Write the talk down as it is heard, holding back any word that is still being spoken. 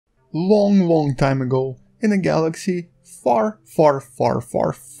Long time ago, in a galaxy far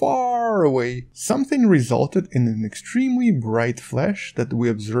away, something resulted in an extremely bright flash that we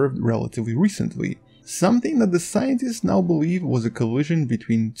observed relatively recently. Something that the scientists now believe was a collision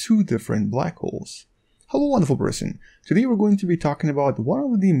between two different black holes. Hello wonderful person, today we're going to be talking about one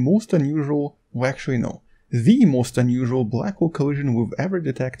of the most unusual, the most unusual black hole collision we've ever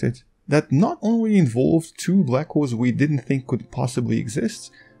detected, that not only involved two black holes we didn't think could possibly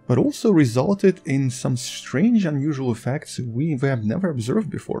exist, but also resulted in some strange unusual effects we have never observed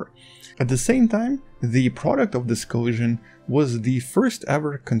before. At the same time, the product of this collision was the first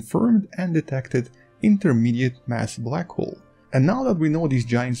ever confirmed and detected intermediate mass black hole. And now that we know these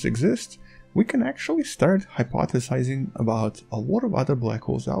giants exist, we can actually start hypothesizing about a lot of other black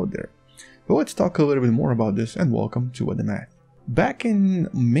holes out there. But let's talk a little bit more about this, and welcome to What the Math. Back in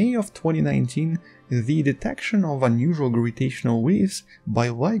May of 2019, the detection of unusual gravitational waves by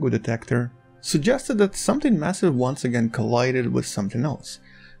LIGO detector suggested that something massive once again collided with something else.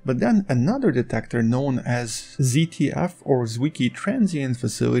 But then another detector known as ZTF or Zwicky Transient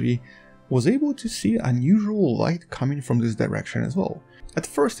Facility was able to see unusual light coming from this direction as well. At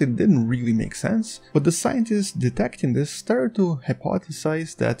first it didn't really make sense, but the scientists detecting this started to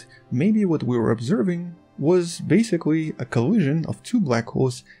hypothesize that maybe what we were observing was basically a collision of two black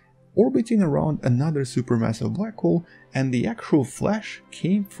holes orbiting around another supermassive black hole, and the actual flash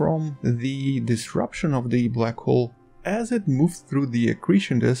came from the disruption of the black hole as it moved through the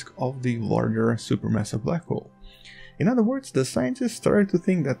accretion disk of the larger supermassive black hole. In other words, the scientists started to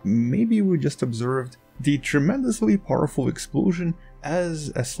think that maybe we just observed the tremendously powerful explosion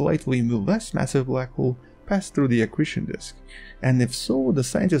as a slightly less massive black hole passed through the accretion disk. And if so, the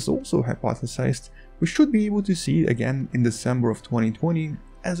scientists also hypothesized we should be able to see it again in December of 2020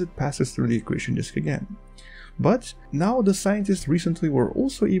 as it passes through the accretion disk again. But now the scientists recently were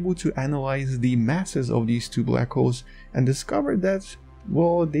also able to analyze the masses of these two black holes and discovered that,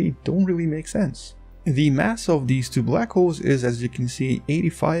 well, they don't really make sense. The mass of these two black holes is, as you can see,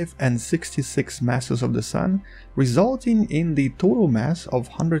 85 and 66 masses of the Sun, resulting in the total mass of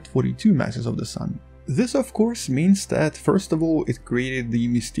 142 masses of the Sun. This of course means that first of all it created the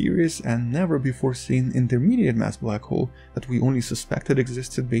mysterious and never before seen intermediate mass black hole that we only suspected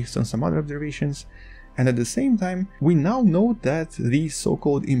existed based on some other observations, and at the same time we now know that these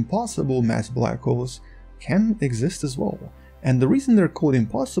so-called impossible mass black holes can exist as well. And the reason they're called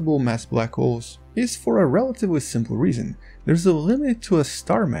impossible mass black holes is for a relatively simple reason. There's a limit to a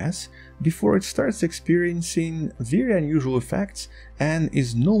star mass before it starts experiencing very unusual effects and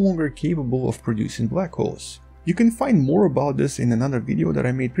is no longer capable of producing black holes. You can find more about this in another video that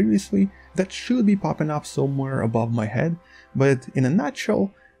I made previously that should be popping up somewhere above my head, but in a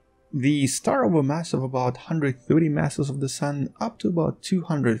nutshell, the star of a mass of about 130 masses of the Sun up to about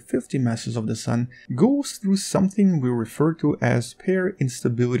 250 masses of the Sun goes through something we refer to as pair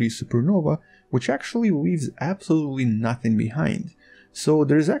instability supernova, which actually leaves absolutely nothing behind. So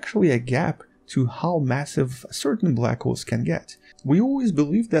there's actually a gap to how massive certain black holes can get. We always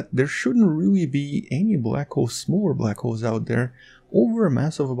believed that there shouldn't really be any black holes, smaller black holes out there over a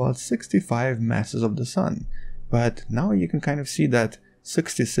mass of about 65 masses of the Sun. But now you can kind of see that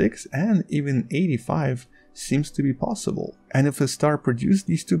 66 and even 85 seems to be possible. And if a star produced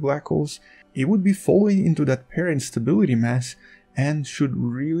these two black holes, it would be falling into that pair instability mass and should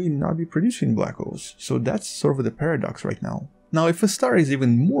really not be producing black holes. So that's sort of the paradox right now. Now, if a star is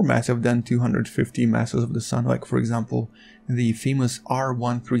even more massive than 250 masses of the Sun, like for example the famous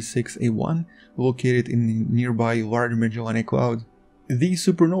R136A1 located in the nearby Large Magellanic Cloud, the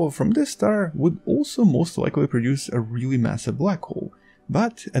supernova from this star would also most likely produce a really massive black hole.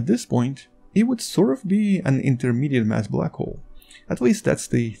 But at this point, it would sort of be an intermediate mass black hole. At least that's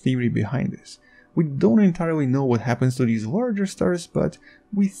the theory behind this. We don't entirely know what happens to these larger stars, but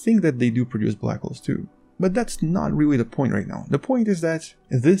we think that they do produce black holes too. But that's not really the point right now. The point is that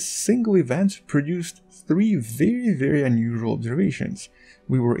this single event produced three very unusual observations.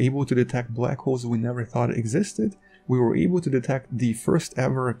 We were able to detect black holes we never thought existed, we were able to detect the first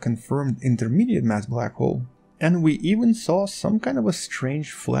ever confirmed intermediate mass black hole, and we even saw some kind of a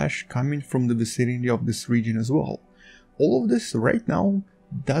strange flash coming from the vicinity of this region as well. All of this right now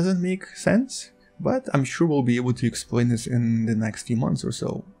doesn't make sense, but I'm sure we'll be able to explain this in the next few months or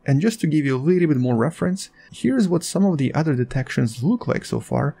so. And just to give you a little bit more reference, here's what some of the other detections look like so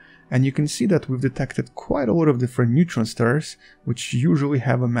far, and you can see that we've detected quite a lot of different neutron stars, which usually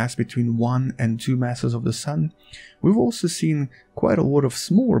have a mass between 1 and 2 masses of the Sun. We've also seen quite a lot of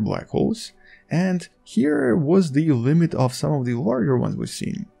smaller black holes, and here was the limit of some of the larger ones we've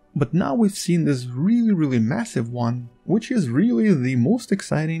seen. But now we've seen this really massive one, which is really the most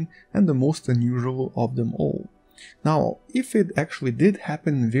exciting and the most unusual of them all. Now, if it actually did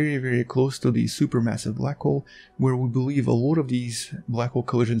happen very close to the supermassive black hole, where we believe a lot of these black hole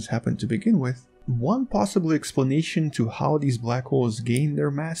collisions happened to begin with, one possible explanation to how these black holes gain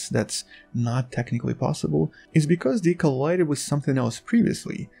their mass that's not technically possible is because they collided with something else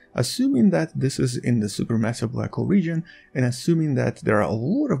previously. Assuming that this is in the supermassive black hole region, and assuming that there are a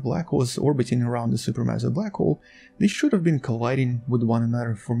lot of black holes orbiting around the supermassive black hole, they should have been colliding with one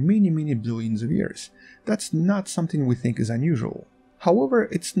another for many billions of years. That's not something we think is unusual. However,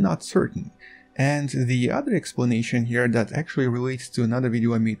 it's not certain. And the other explanation here that actually relates to another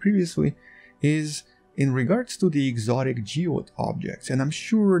video I made previously is in regards to the exotic geode objects, and I'm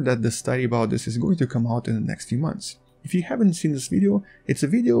sure that the study about this is going to come out in the next few months. If you haven't seen this video, it's a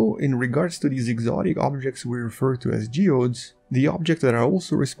video in regards to these exotic objects we refer to as geodes, the objects that are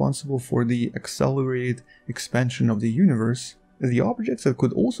also responsible for the accelerated expansion of the universe, the objects that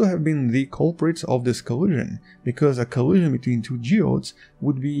could also have been the culprits of this collision, because a collision between two geodes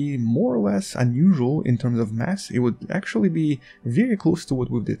would be more or less unusual in terms of mass. It would actually be very close to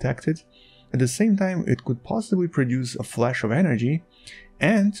what we've detected. At the same time, it could possibly produce a flash of energy,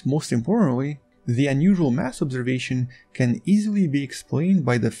 and most importantly, the unusual mass observation can easily be explained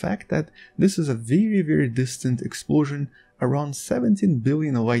by the fact that this is a very distant explosion around 17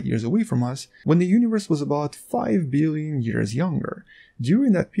 billion light years away from us, when the universe was about 5 billion years younger.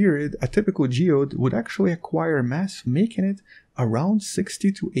 During that period, a typical geode would actually acquire mass, making it around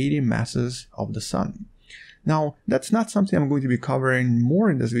 60 to 80 masses of the Sun. Now, that's not something I'm going to be covering more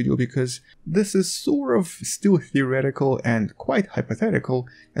in this video because this is sort of still theoretical and quite hypothetical,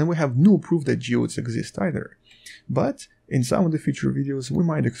 and we have no proof that geodes exist either. But in some of the future videos, we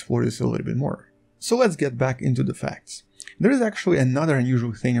might explore this a little bit more. So let's get back into the facts. There is actually another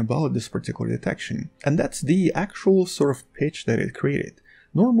unusual thing about this particular detection, and that's the actual sort of pitch that it created.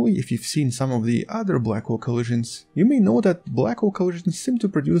 Normally, if you've seen some of the other black hole collisions, you may know that black hole collisions seem to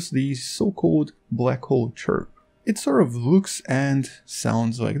produce the so-called black hole chirp. It sort of looks and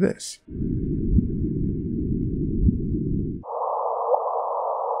sounds like this.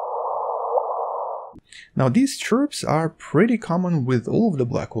 Now, these chirps are pretty common with all of the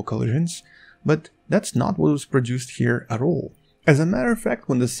black hole collisions, but that's not what was produced here at all. As a matter of fact,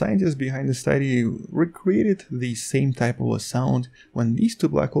 when the scientists behind the study recreated the same type of a sound when these two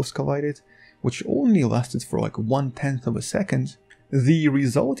black holes collided, which only lasted for like 1/10 of a second, the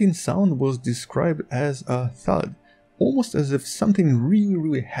resulting sound was described as a thud, almost as if something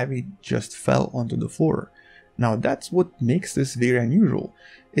really heavy just fell onto the floor. Now that's what makes this very unusual.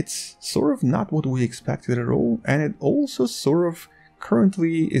 It's sort of not what we expected at all, and it also sort of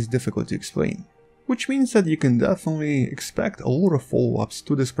currently is difficult to explain. Which means that you can definitely expect a lot of follow-ups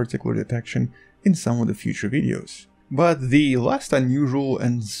to this particular detection in some of the future videos. But the last unusual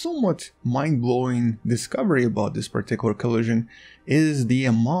and somewhat mind-blowing discovery about this particular collision is the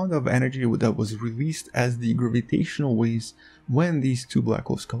amount of energy that was released as the gravitational waves when these two black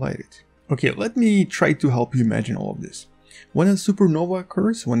holes collided. Okay, let me try to help you imagine all of this. When a supernova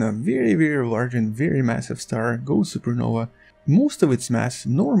occurs, when a very large and very massive star goes supernova, most of its mass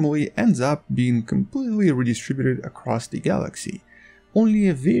normally ends up being completely redistributed across the galaxy. Only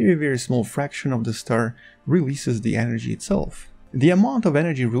a very small fraction of the star releases the energy itself. The amount of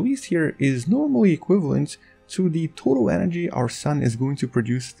energy released here is normally equivalent to the total energy our Sun is going to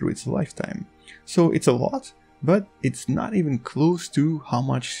produce through its lifetime. So it's a lot, but it's not even close to how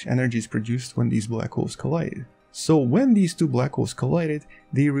much energy is produced when these black holes collide. So when these two black holes collided,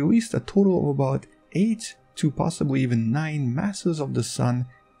 they released a total of about 8 to possibly even 9 masses of the Sun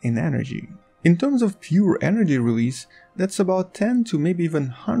in energy. In terms of pure energy release, that's about 10 to maybe even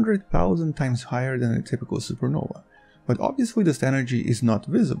 100,000 times higher than a typical supernova. But obviously this energy is not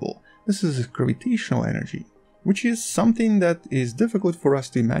visible. This is gravitational energy, which is something that is difficult for us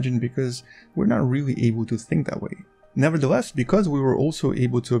to imagine because we're not really able to think that way. Nevertheless, because we were also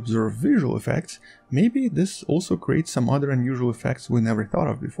able to observe visual effects, maybe this also creates some other unusual effects we never thought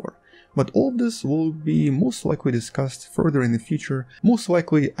of before. But all of this will be most likely discussed further in the future, most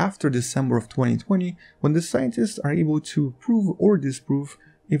likely after December of 2020, when the scientists are able to prove or disprove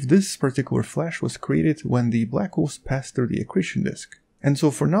if this particular flash was created when the black holes passed through the accretion disk. And so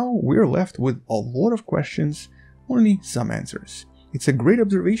for now, we're left with a lot of questions, only some answers. It's a great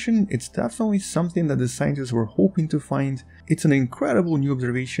observation, it's definitely something that the scientists were hoping to find. It's an incredible new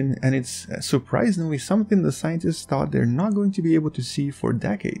observation, and it's surprisingly something the scientists thought they're not going to be able to see for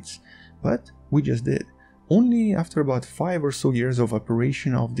decades. But we just did, only after about 5 or so years of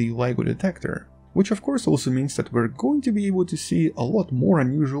operation of the LIGO detector. which of course also means that we're going to be able to see a lot more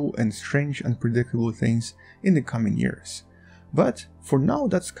unusual and strange unpredictable things in the coming years. But for now,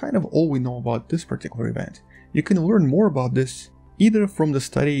 that's kind of all we know about this particular event. You can learn more about this either from the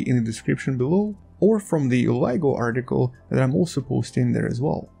study in the description below or from the LIGO article that I'm also posting there as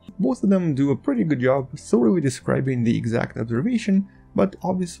well. Both of them do a pretty good job thoroughly describing the exact observation, but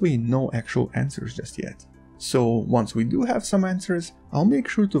obviously no actual answers just yet. So once we do have some answers, I'll make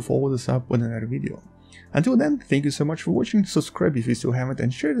sure to follow this up with another video. Until then, thank you so much for watching, subscribe if you still haven't,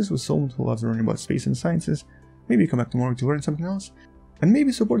 and share this with someone who loves learning about space and sciences. Maybe come back tomorrow to learn something else. And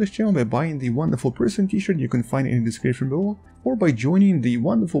maybe support this channel by buying the Wonderful Person t-shirt you can find in the description below, or by joining the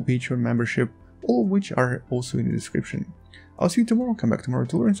Wonderful Patreon membership, all of which are also in the description. I'll see you tomorrow, come back tomorrow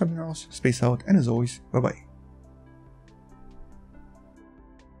to learn something else, space out, and as always, bye bye.